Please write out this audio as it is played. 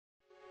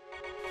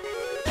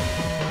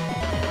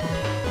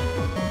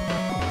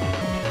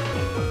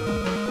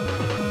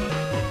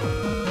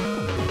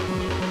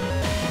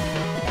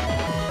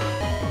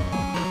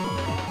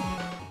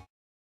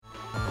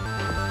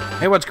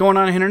Hey, what's going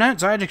on, Internet?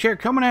 Xiagax here,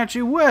 coming at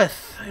you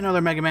with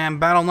another Mega Man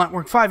Battle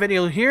Network 5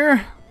 video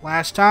here.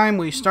 Last time,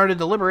 we started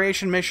the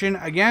Liberation mission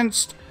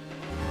against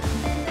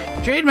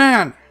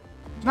Megman.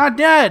 He's not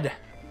dead.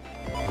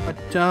 But,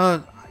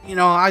 you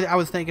know, I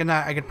was thinking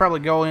that I could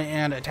probably go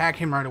and attack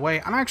him right away.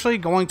 I'm actually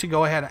going to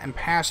go ahead and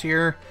pass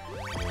here.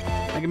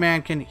 Mega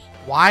Man can...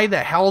 Why the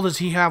hell does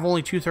he have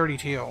only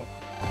 232?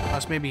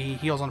 Unless maybe he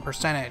heals on a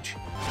percentage.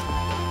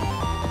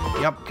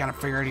 Yep, kind of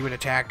figured he would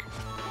attack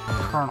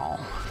Colonel.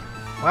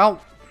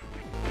 Well,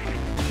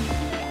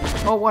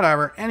 oh,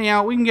 whatever.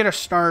 Anyhow, we can get a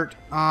start.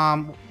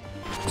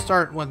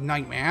 Start with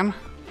Nightman.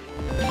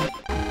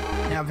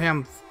 Have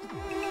him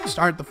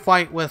start the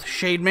fight with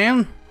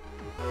Shademan.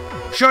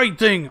 Shade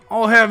thing,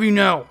 I'll have you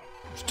know.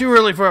 It's too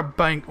early for a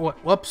bank.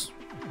 Whoops.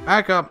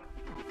 Back up.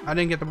 I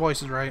didn't get the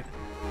voices right.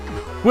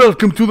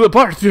 Welcome to the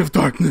party of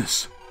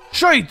darkness.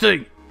 Shade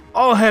thing,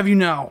 I'll have you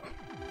know.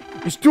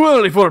 It's too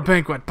early for a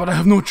banquet, but I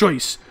have no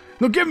choice.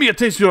 Now give me a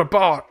taste of your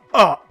power.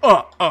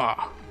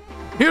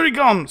 Here he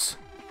comes!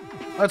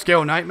 Let's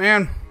go,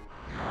 Nightman.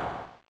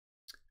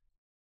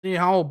 See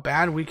how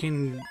bad we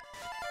can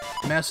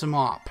mess him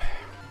up.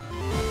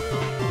 Well,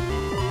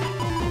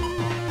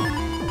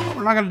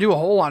 we're not gonna do a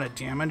whole lot of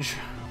damage.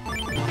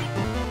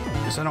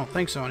 Guess I don't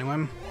think so,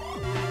 anyway.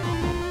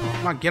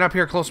 Come on, get up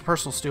here close and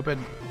personal, stupid.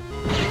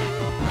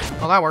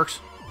 Oh, that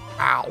works.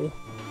 Ow.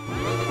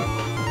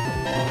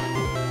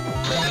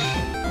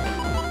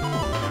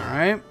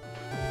 Alright.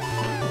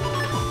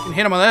 Can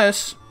hit him with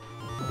this.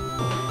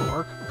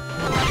 Work.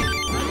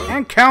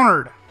 And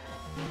countered.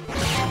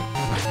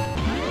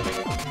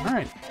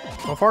 Alright.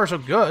 So far, so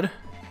good.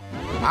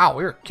 Wow,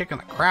 we were kicking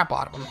the crap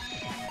out of him.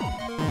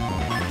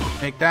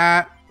 Take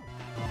that.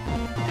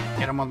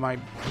 Hit him with my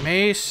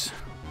mace.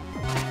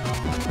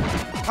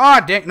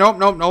 Ah, dang. Nope.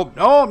 No.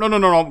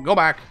 Go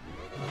back.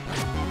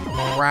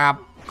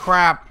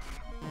 Crap.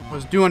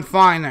 Was doing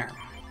fine there.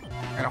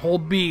 Gotta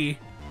hold B.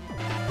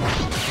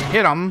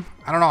 Hit him.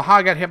 I don't know how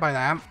I got hit by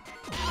that.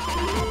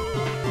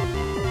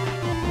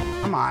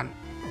 Come on.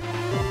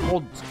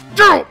 Hold.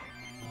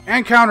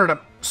 And countered him.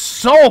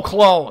 So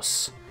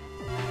close.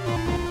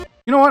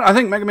 You know what? I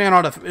think Mega Man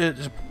ought to...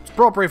 It's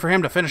appropriate for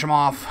him to finish him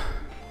off.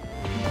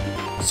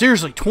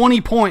 Seriously,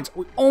 20 points.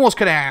 We almost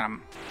could have had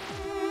him.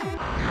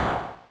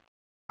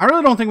 I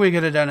really don't think we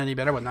could have done any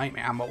better with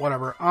Nightman, but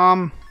whatever.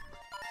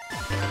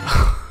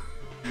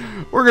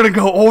 We're gonna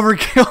go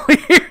overkill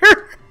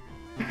here.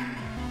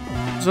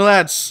 So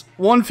that's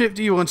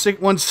 150,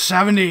 160,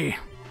 170.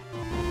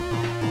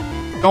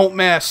 Don't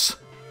miss.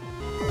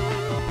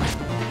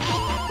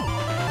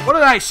 What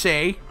did I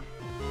say?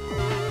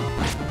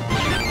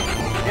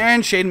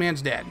 And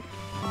Shademan's dead.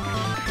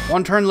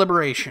 One turn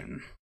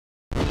liberation.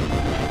 I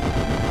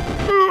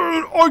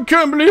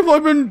can't believe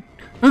I've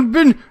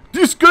been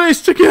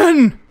disgraced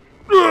again.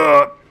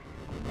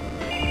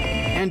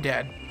 And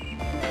dead.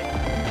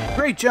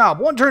 Great job.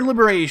 One turn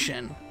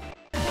liberation.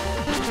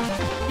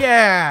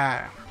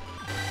 Yeah.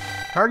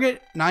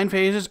 Target 9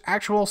 phases,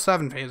 actual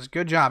 7 phases.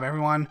 Good job,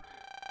 everyone.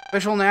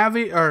 Official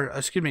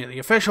the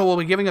official will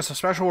be giving us a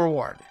special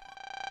reward.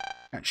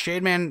 Got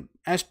Shademan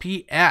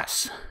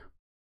SPS.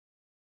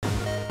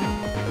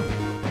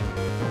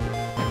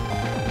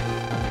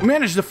 We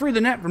managed to free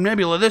the net from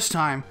Nebula this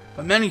time,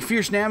 but many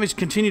fierce navies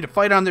continue to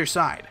fight on their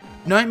side.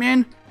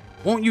 Nightman,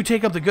 won't you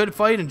take up the good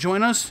fight and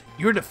join us?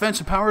 Your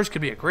defensive powers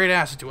could be a great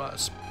asset to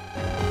us.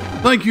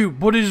 Thank you,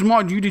 but it is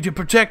my duty to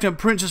protect a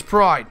Prince's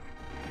pride.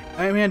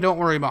 Nightman, don't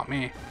worry about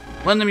me.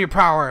 Lend them your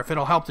power if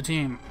it'll help the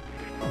team.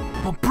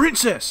 But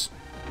Princess!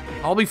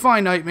 I'll be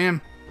fine,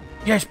 Nightman.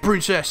 Yes,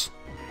 Princess.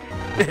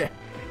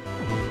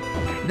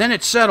 Then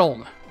it's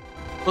settled.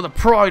 For the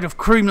pride of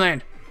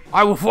Creamland,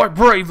 I will fight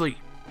bravely.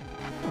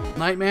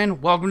 Nightman,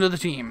 welcome to the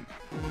team.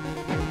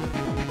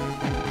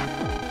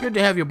 Good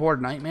to have you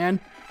aboard,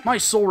 Nightman. My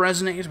soul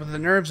resonates with the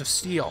nerves of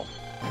steel.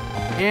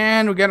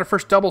 And we got our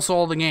first double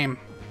soul of the game.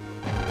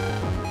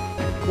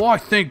 Why,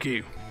 thank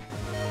you.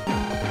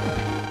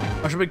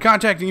 I shall be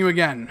contacting you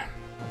again.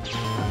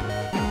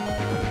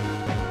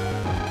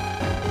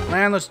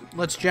 Man,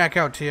 let's jack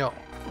out Teal.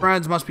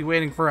 Friends must be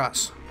waiting for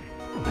us.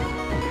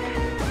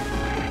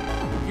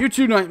 You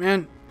too,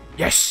 Nightman.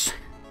 Yes!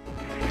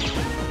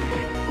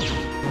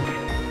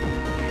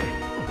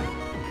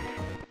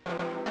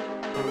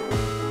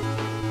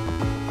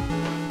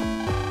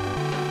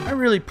 I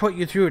really put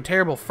you through a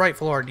terrible,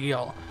 frightful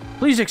ordeal.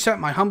 Please accept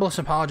my humblest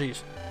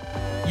apologies.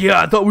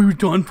 Yeah, I thought we were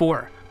done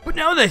for. But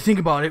now that I think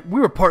about it, we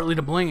were partly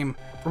to blame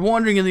for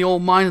wandering in the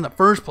old mine in the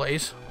first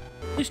place.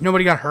 At least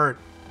nobody got hurt.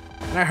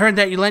 And I heard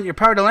that you lent your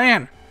power to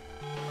land.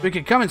 So we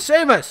could come and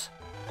save us.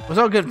 It was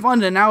all good fun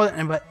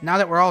but now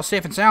that we're all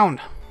safe and sound.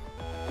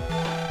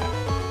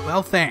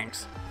 Well,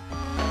 thanks.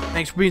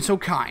 Thanks for being so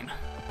kind.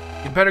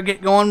 You better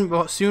get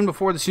going soon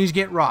before the seas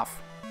get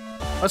rough.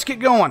 Let's get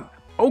going.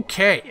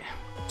 Okay.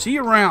 See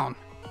you around.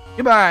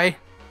 Goodbye.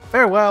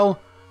 Farewell.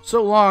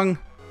 So long.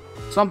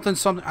 Something.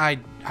 I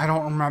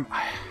don't remember.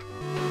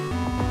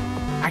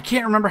 I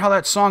can't remember how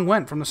that song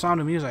went from The Sound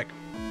of Music.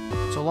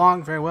 So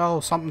long.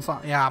 Farewell. Something.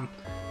 Yeah.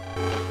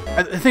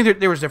 I think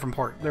there was different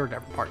there were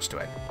different parts to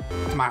it.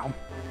 It's my own.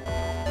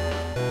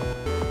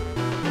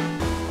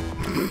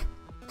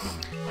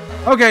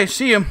 Okay,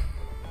 see you.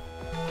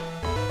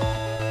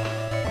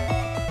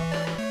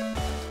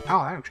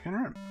 Oh, that looks kind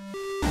of right.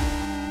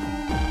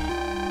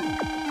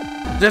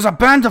 There's a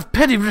band of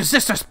petty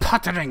resistors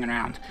pottering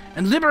around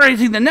and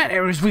liberating the net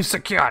areas we've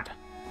secured.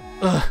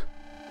 Ugh.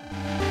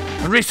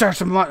 The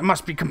research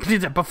must be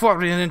completed before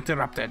we're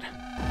interrupted.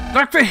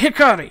 Dr.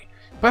 Hikari,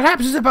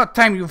 perhaps it's about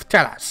time you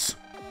tell us.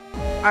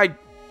 I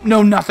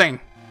know nothing.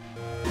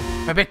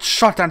 I'm a bit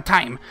short on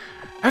time.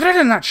 I'd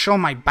rather not show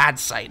my bad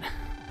side.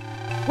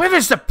 Where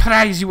is the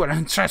prize you were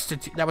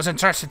that was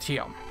entrusted to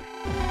you?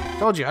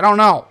 Told you, I don't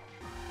know.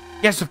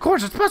 Yes, of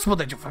course, it's possible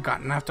that you've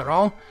forgotten after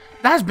all.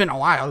 It has been a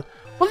while.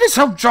 Will this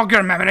help jog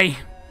your memory?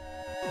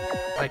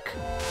 Like...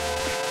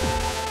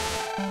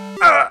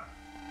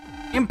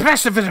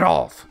 impressive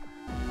resolve.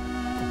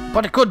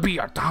 But it could be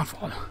your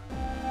downfall.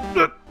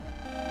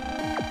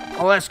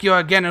 I'll ask you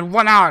again in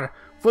 1 hour.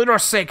 For your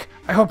sake,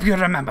 I hope you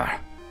remember.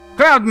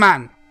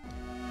 Crowdman!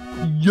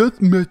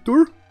 Yes,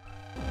 mister?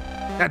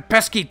 That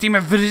pesky team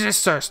of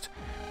resistors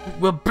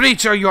will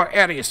breach your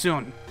area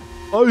soon.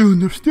 I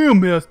understand,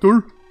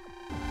 master.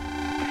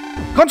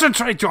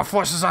 Concentrate your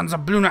forces on the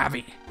Blue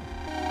Navy.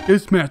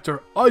 Yes,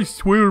 master. I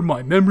swear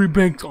my memory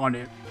bank's on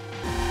it.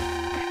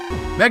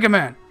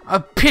 Megaman, a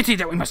pity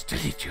that we must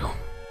delete you.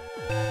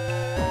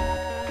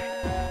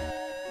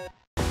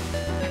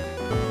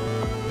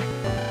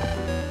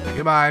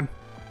 Goodbye.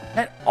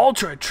 That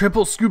Ultra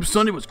Triple Scoop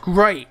Sundae was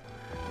great.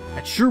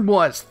 It sure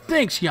was.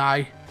 Thanks,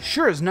 Yai.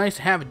 Sure is nice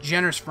to have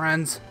generous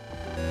friends.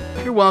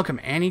 You're welcome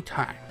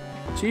anytime.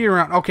 See you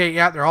around. Okay,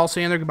 yeah, they're all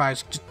saying their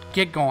goodbyes. Just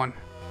get going.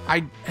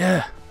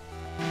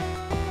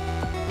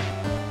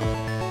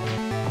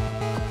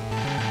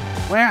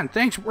 Man,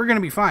 thanks. We're gonna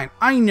be fine.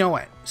 I know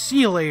it. See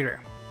you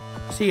later.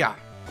 See ya.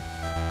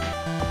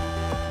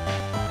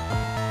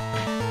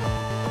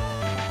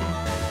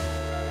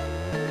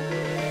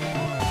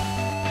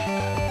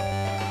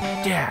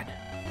 Dad.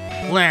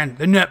 Lan,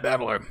 the net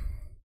battler.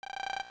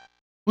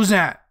 Who's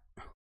that?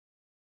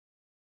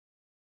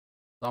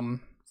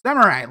 Some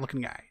samurai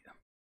looking guy.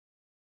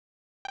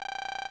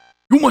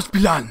 You must be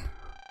Lan.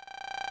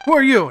 Who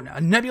are you? A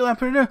Nebula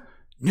operator?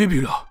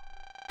 Nebula.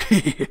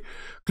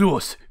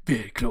 Close,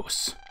 very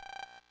close.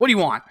 What do you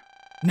want?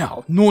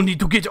 Now, no need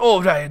to get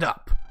all riled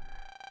up.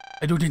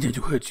 I don't intend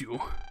to hurt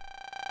you.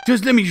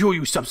 Just let me show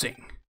you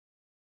something.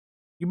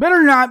 You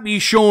better not be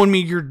showing me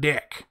your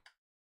dick.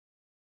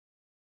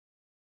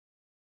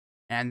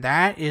 And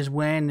that is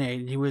when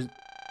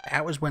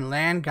that was when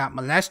Lan got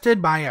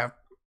molested by a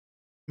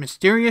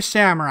mysterious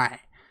samurai.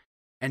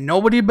 And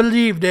nobody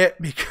believed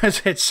it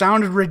because it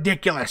sounded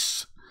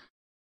ridiculous.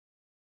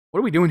 What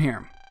are we doing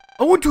here?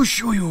 I want to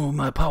show you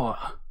my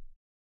power.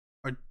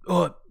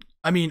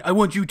 I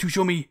want you to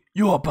show me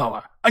your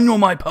power. I know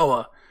my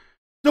power.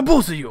 The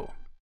both of you.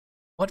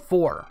 What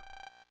for?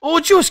 Oh,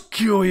 just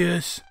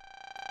curious.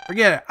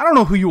 Forget it. I don't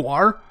know who you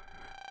are.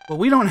 But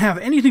we don't have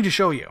anything to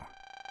show you.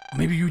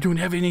 Maybe you don't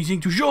have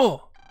anything to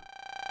show.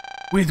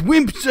 With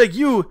wimps like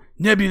you,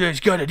 Nebula's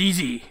got it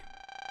easy.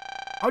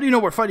 How do you know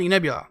we're fighting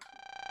Nebula?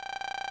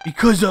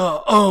 Because,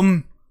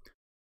 I've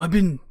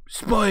been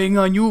spying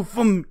on you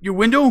from your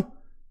window,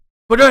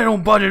 but I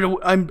don't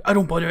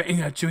bother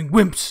answering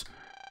wimps.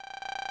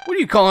 What are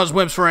you calling us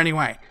wimps for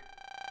anyway?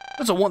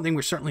 That's the one thing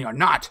we certainly are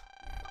not.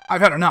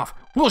 I've had enough.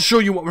 We'll show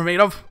you what we're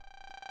made of.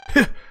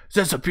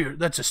 That's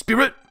a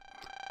spirit.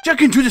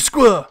 Check into the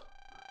square.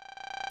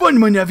 Find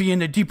my Navi in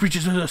the deep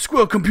reaches of the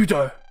square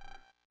computer.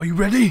 Are you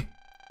ready?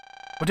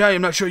 But I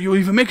am not sure you'll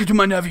even make it to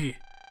my Navi.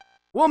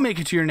 We'll make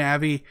it to your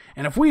Navi,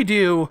 and if we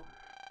do,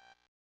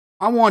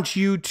 I want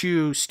you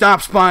to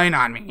stop spying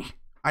on me.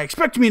 I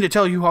expect me to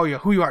tell you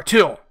who you are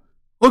too.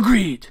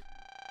 Agreed.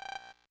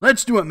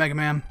 Let's do it, Mega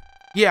Man.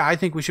 Yeah, I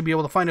think we should be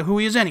able to find out who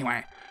he is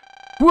anyway.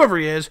 Whoever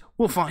he is,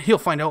 he'll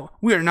find out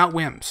we are not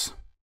wimps.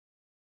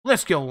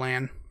 Let's go,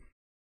 Lan.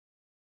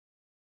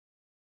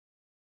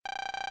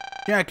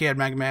 Jackhead,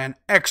 Mega Man,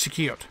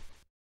 execute.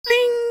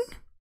 Bing!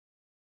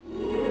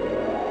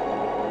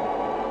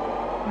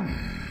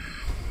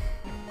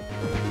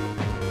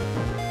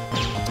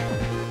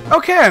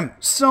 Okay,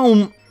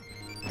 so...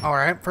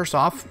 Alright, first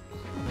off,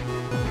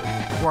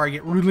 before I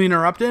get rudely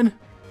interrupted,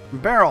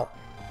 barrel.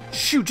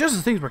 Shoot, just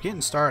as things were getting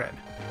started.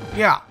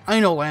 Yeah, I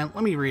know, Lan.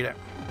 Let me read it.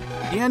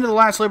 At the end of the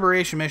last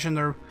liberation mission,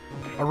 there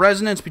a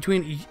resonance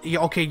between...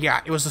 Okay,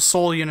 yeah, it was the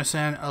soul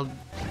unison.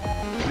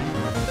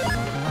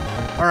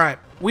 Alright,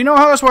 we know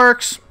how this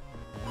works.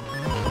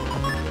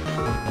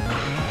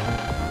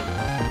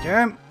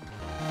 Okay.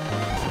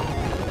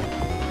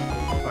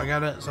 So I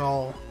got it,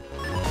 so...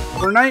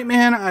 For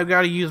Nightman, I've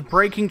got to use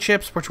breaking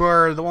chips, which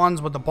were the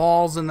ones with the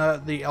balls and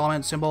the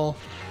element symbol.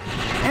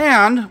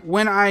 And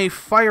when I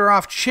fire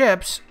off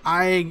chips,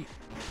 I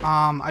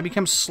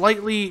become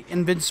slightly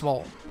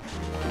invincible.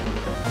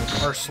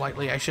 Or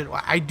slightly,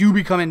 I do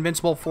become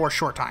invincible for a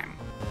short time.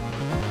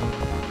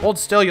 Hold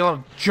still, you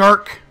little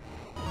jerk.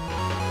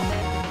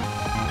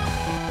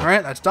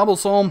 Alright, that's double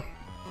soul.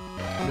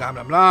 Blah,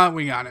 blah, blah.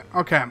 We got it.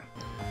 Okay.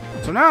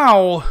 So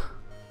now,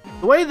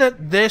 the way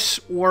that this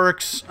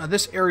works,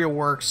 this area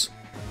works,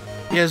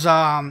 is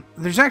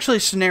there's actually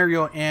a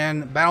scenario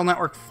in Battle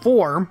Network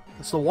 4.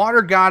 It's the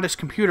Water Goddess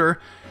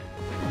computer.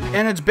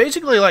 And it's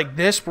basically like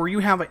this, where you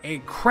have a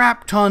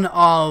crap ton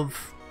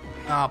of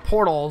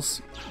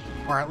portals,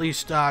 or at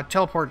least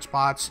teleport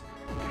spots,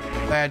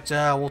 that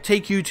will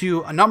take you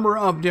to a number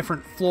of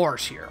different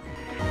floors here.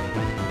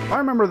 If I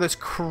remember this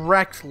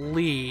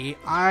correctly,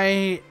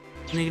 I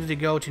needed to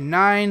go to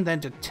 9, then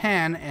to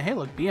 10, and hey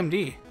look,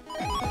 BMD.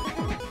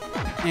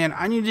 And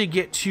I needed to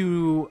get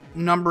to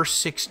number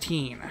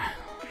 16.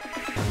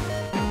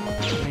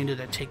 I needed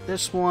to take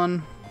this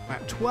one. I'm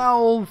at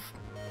 12.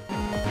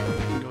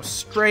 Go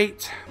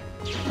straight.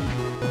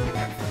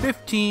 At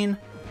 15.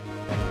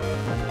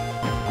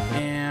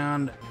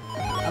 And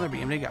another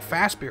BMD got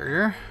fast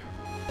barrier.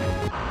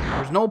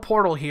 There's no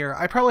portal here.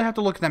 I probably have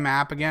to look at the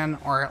map again,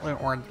 or it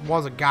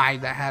was a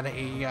guide that had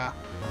a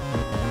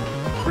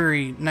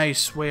very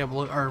nice way of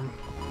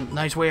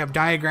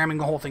diagramming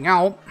the whole thing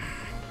out.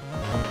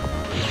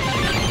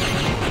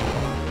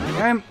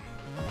 Okay.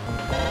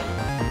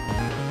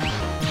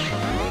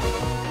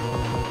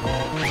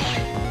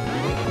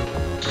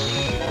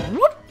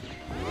 Whoop!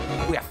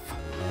 Whiff.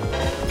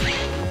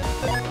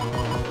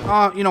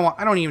 You know what?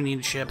 I don't even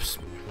need ships.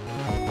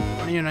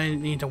 I don't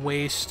even need to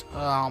waste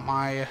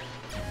my...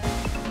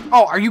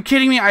 Oh, are you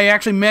kidding me? I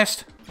actually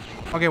missed.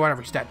 Okay,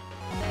 whatever. He's dead.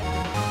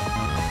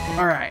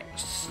 Alright.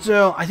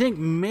 So, I think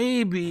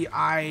maybe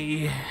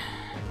I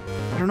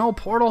don't know,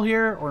 portal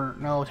here? Or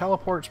no,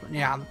 teleports? But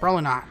yeah,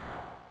 probably not.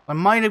 I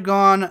might have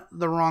gone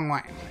the wrong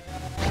way.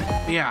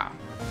 But yeah.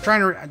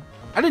 Trying to...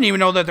 I didn't even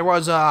know that there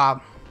was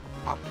oh,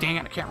 dang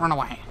it. I can't run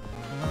away.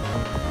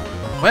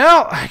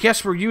 Well, I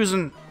guess we're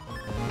using...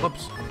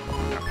 Whoops.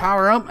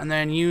 Power up and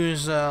then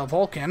use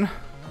Vulcan.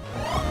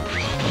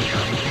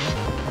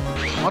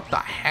 What the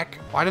heck?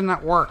 Why didn't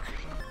that work?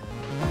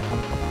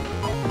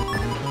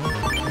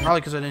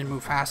 Probably because I didn't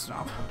move fast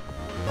enough.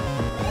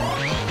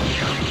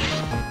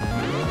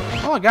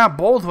 Well, I got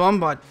both of them,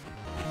 but...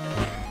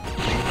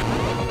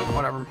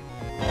 whatever.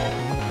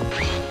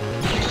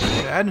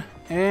 Dead.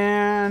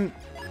 And...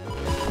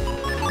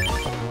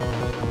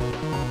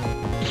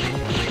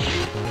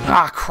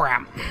 ah,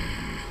 crap.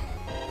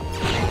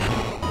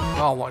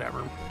 Oh,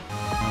 whatever.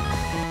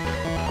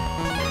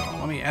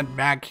 Let me head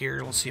back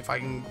here. Let's see if I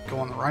can go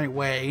on the right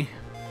way.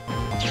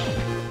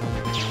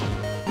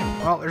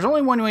 Well, there's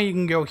only one way you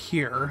can go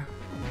here.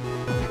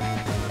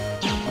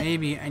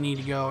 Maybe I need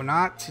to go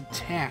not to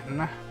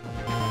 10.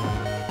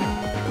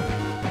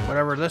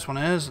 Whatever this one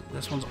is.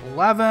 This one's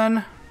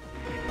 11.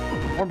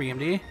 Or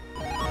BMD.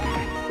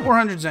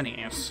 400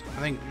 Zennies. I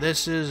think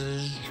this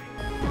is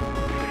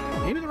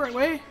maybe the right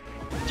way.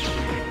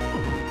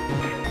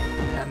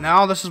 And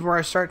now this is where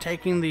I start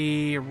taking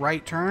the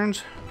right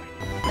turns.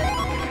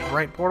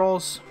 Right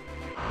portals.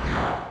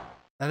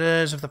 That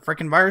is, if the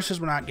freaking viruses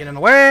would not get in the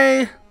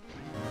way.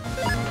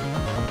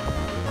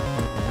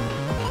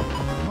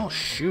 Oh,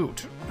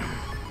 shoot.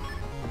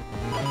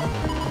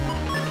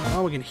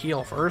 Well, we can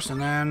heal first,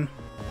 and then...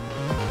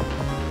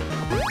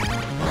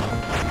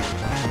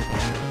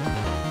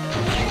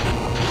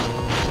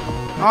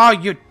 oh,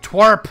 you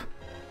twerp!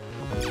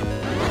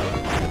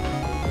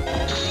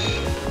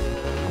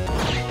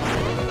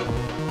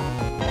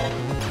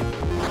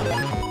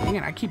 Dang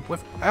it, I keep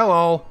whiffing.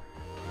 Hello!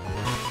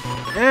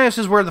 This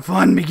is where the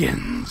fun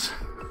begins.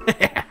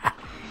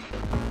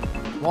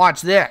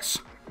 Watch this.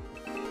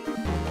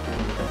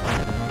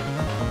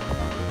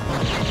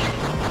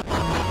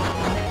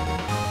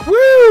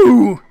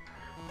 Woo!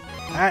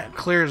 That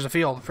clears the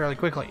field fairly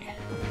quickly.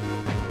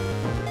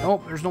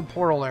 Nope, there's no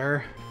portal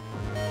there.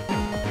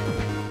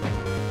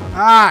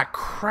 Ah,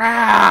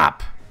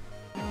 crap!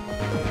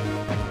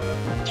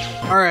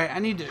 Alright, I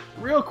need to,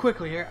 real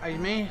quickly here, I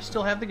may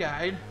still have the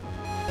guide.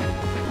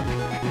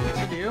 Yes,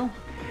 I do.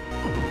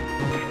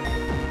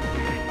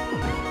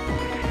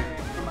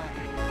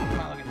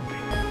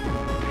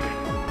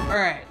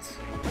 Alright.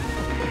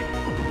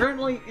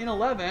 Currently in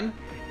 11,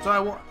 so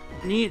now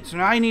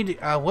I need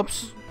to,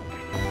 whoops.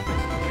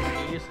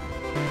 Jeez.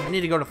 I need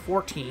to go to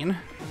 14.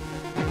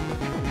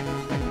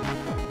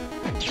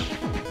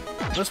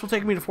 This will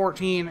take me to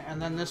 14,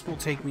 and then this will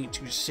take me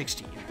to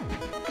 16.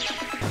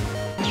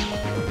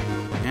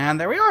 And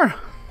there we are.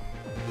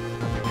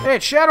 Hey,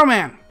 it's Shadow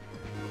Man.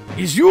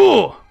 It's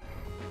you!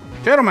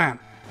 Shadow Man.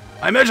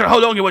 I measure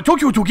how long it would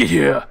take you to get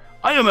here.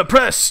 I am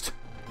impressed.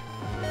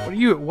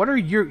 What are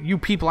you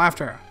people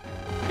after?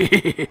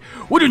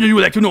 Wouldn't you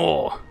like to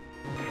know?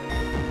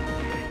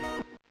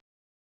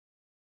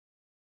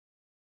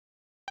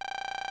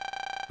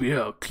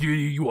 Well,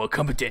 clearly you are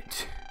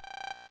competent.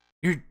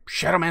 You're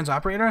Shadow Man's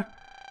operator?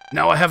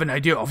 Now I have an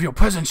idea of your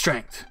present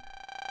strength.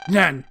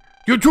 Then,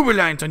 you're too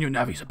reliant on your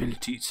Navi's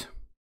abilities.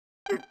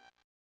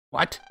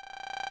 What?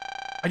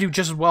 I do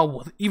just as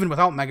well even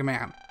without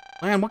Megaman.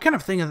 Man, what kind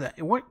of thing is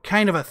that? What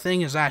kind of a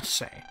thing is that to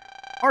say?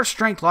 Our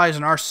strength lies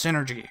in our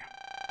synergy.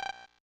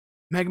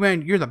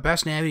 Megman, you're the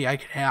best Navi I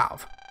could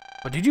have.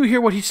 But did you hear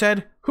what he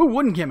said? Who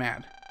wouldn't get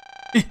mad?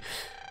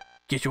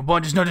 Guess your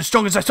bond is not as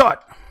strong as I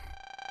thought.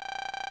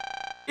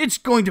 It's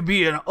going to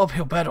be an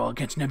uphill battle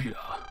against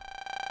Nebula.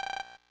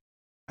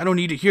 I don't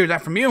need to hear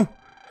that from you.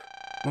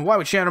 Well, why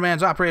would Shadow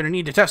Man's operator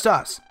need to test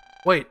us?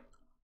 Wait,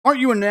 aren't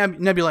you a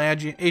Nebula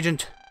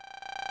agent?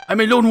 I'm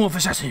a lone wolf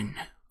assassin.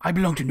 I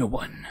belong to no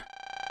one.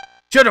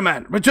 Shadow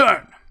Man,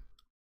 return!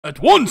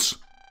 At once!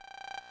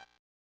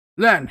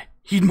 Lan,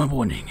 heed my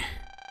warning.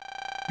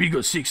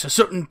 Regal seeks a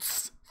certain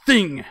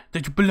thing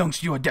that belongs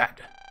to your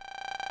dad.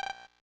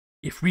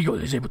 If Regal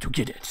is able to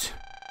get it,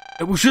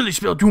 it will surely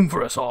spell doom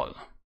for us all.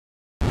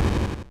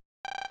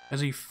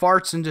 As he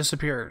farts and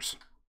disappears.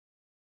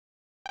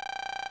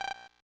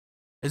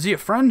 Is he a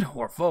friend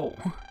or foe?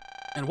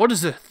 And what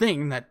is the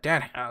thing that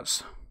Dad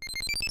has?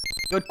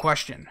 Good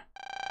question.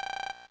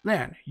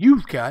 Then,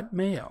 you've got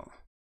mail.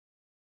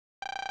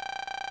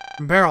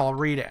 Barrel, I'll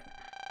read it.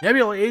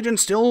 Nebula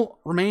agents still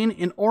remain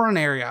in Orin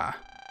area.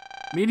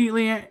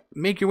 Immediately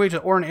make your way to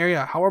Orin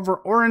area. However,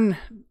 Orin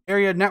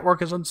area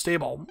network is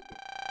unstable.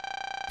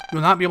 You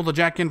will not be able to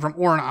jack in from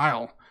Orin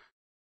Isle.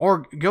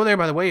 Or go there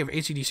by the way of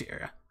ACDC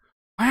area.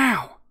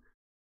 Wow!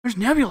 There's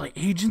Nebula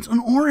agents in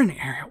Orin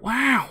area.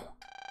 Wow!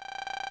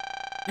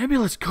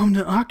 Nebula's come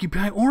to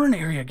occupy Orin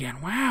area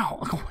again.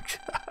 Wow!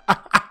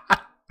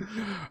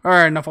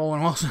 Alright, enough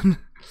Owen Wilson.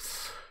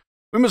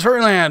 We must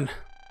hurry land.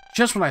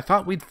 Just when I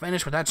thought we'd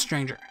finish with that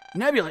stranger.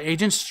 Nebula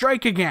agents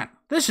strike again.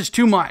 This is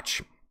too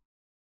much.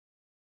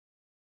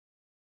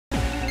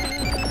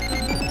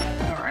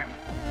 Alright.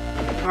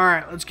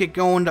 Alright, let's get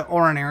going to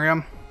Orin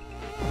area.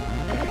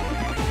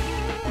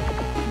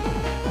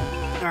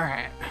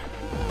 Alright.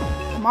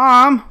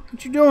 Mom,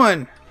 what you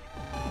doing?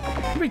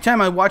 Every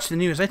time I watch the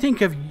news, I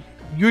think of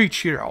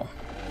Yuichiro.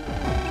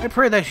 I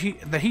pray that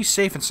he's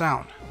safe and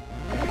sound.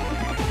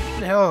 What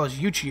the hell is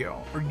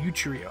Yuichiro or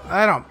Yuichiro?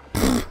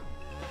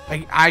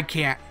 I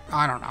can't.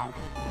 I don't know.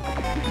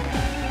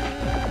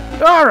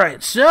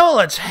 Alright, so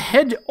let's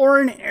head to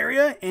Orin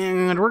area,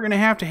 and we're gonna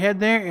have to head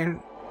there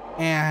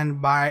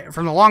and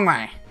from the long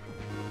way.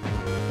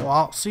 So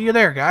I'll see you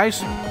there,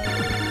 guys.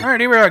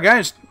 Alright, here we are,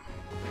 guys.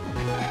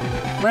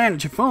 Land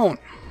at your phone.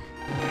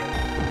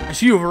 I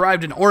see you've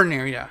arrived in Orin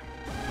area.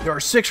 There are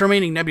 6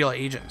 remaining Nebula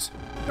agents.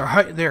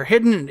 They're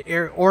hidden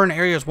in Orin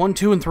areas 1,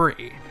 2, and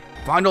 3.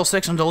 Find all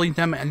 6 and delete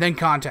them, and then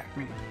contact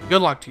me.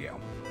 Good luck to you.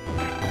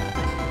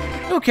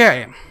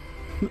 Okay,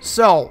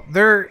 so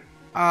they're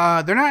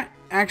not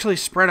actually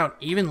spread out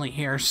evenly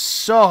here.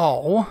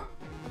 So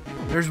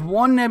there's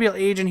 1 Nebula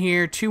agent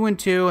here, 2 and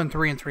 2, and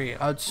 3 and 3.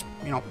 It's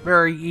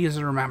very easy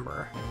to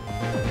remember.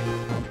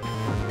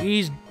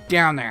 He's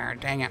down there.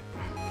 Dang it.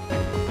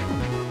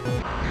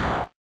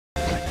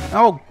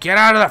 Oh, get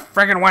out of the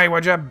friggin' way,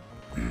 would you?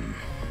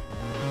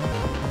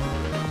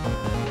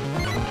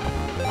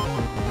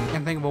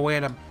 Can't think of a way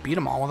to beat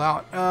them all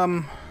without,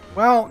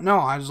 well,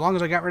 no, as long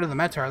as I got rid of the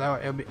Metar,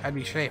 I'd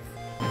be safe.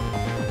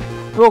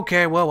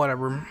 Okay, well,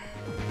 whatever.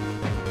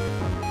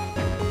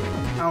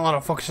 I don't want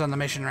to focus on the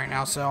mission right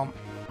now, so...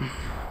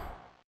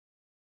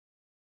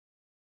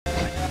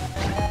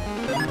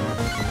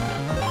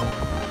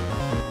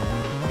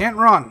 Can't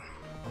run.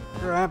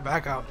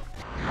 Back out.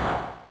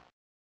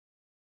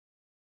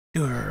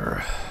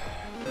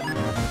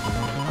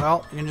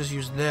 Well, you can just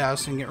use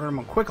this and get rid of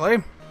them quickly.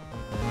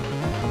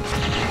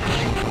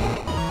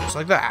 Just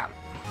like that.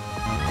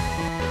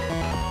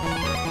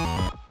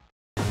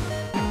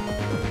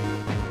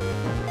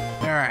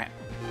 Alright.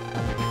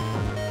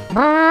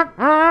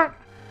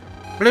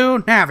 Blue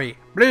Navy.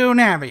 Blue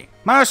Navy.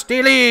 Must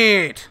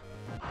delete!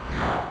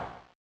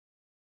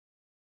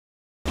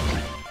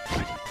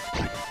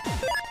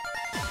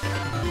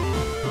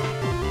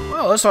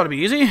 Well, this ought to be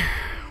easy.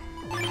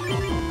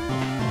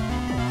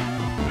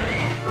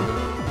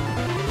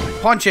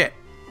 Punch it!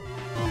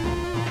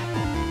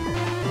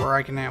 Or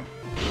I can now.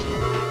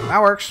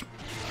 That works.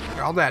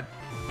 They're all dead.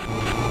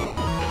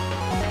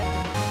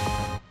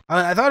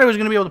 I thought I was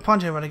going to be able to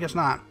punch it, but I guess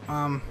not.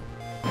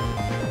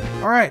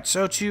 Alright,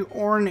 so to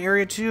Orin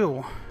Area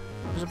 2.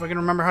 As if I can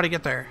remember how to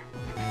get there.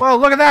 Well,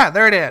 look at that!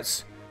 There it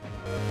is!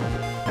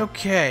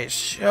 Okay,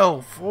 so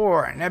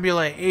for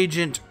Nebula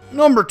Agent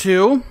number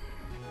 2.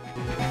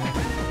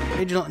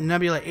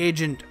 Nebula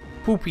Agent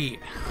Poopy.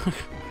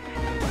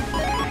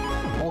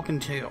 Vulcan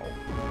 2.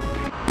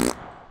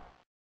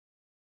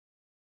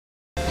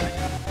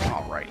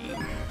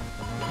 Alrighty.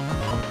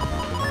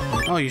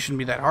 Oh, you shouldn't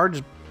be that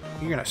hard.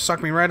 You're gonna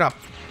suck me right up.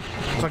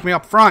 Suck me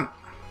up front.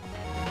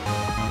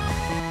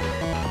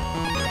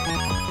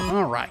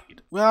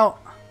 Alright. Well.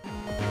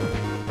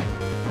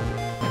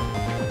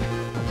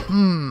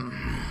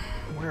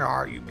 Where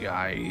are you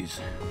guys?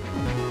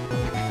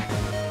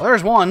 Well,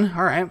 there's one.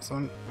 Alright.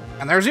 So,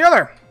 and there's the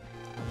other.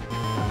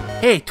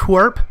 Hey,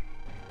 twerp.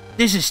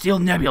 This is still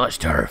Nebula's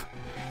turf.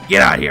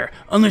 Get out of here,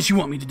 unless you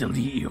want me to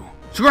delete you.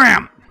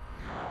 Scram!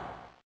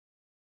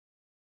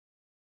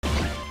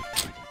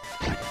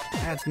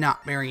 That's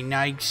not very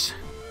nice.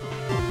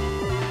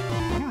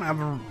 I don't have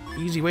an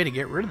easy way to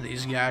get rid of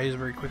these guys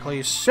very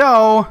quickly,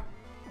 so...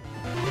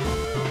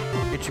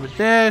 Hit you with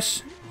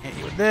this. Hit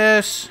you with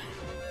this.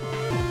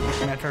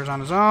 Metar's on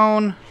his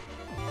own.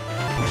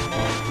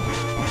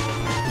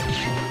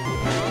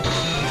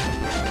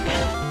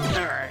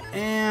 Alright,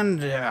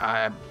 and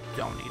I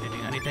don't need to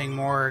do anything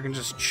more. I can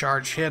just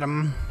charge hit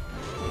him.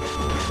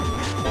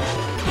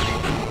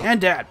 And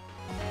dead.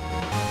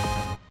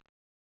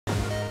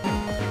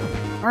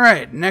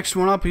 Alright, next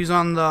one up, he's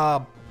on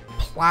the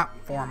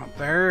platform up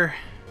there.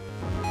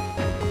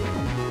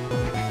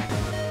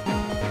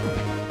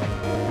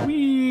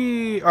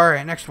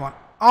 Alright, next one.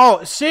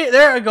 Oh, see,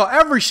 there I go.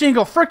 Every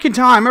single freaking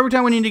time. Every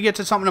time we need to get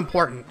to something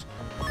important.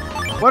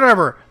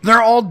 Whatever.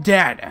 They're all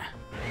dead.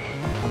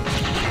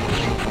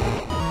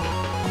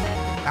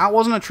 That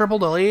wasn't a triple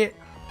delete.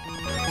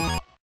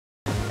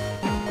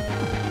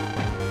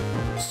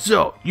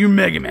 So, you're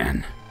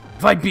Megaman.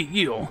 If I beat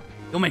you,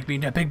 you'll make me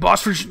that big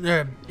boss for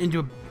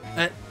into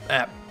a...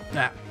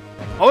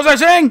 What was I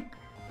saying?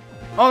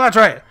 Oh, that's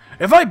right.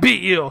 If I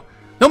beat you,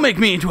 they'll make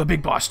me into a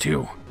big boss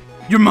too.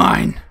 You're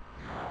mine.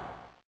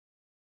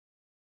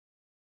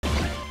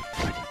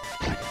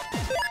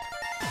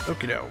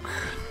 Okie doke.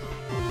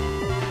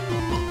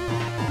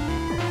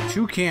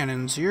 2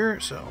 cannons here,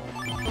 so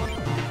I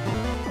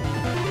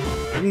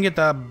can get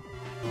the...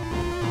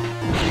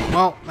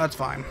 Well, that's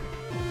fine.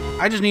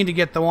 I just need to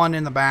get the one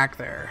in the back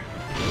there.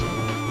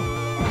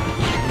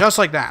 Just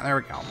like that. There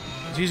we go.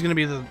 He was gonna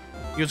be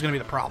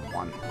the problem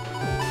one.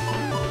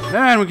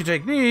 Then we can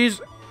take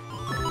these,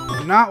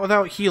 not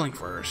without healing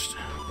first.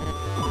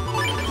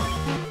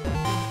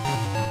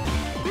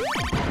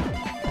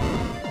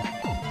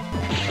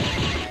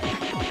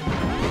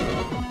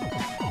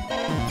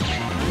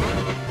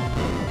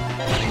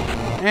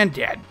 And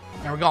dead.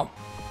 There we go.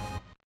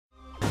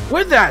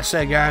 With that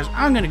said, guys,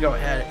 I'm going to go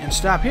ahead and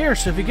stop here.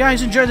 So if you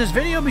guys enjoyed this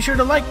video, be sure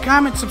to like,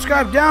 comment,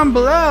 subscribe down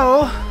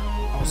below.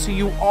 I'll see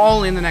you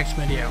all in the next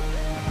video.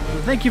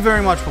 Thank you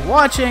very much for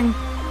watching.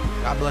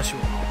 God bless you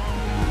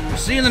all.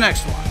 See you in the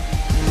next one.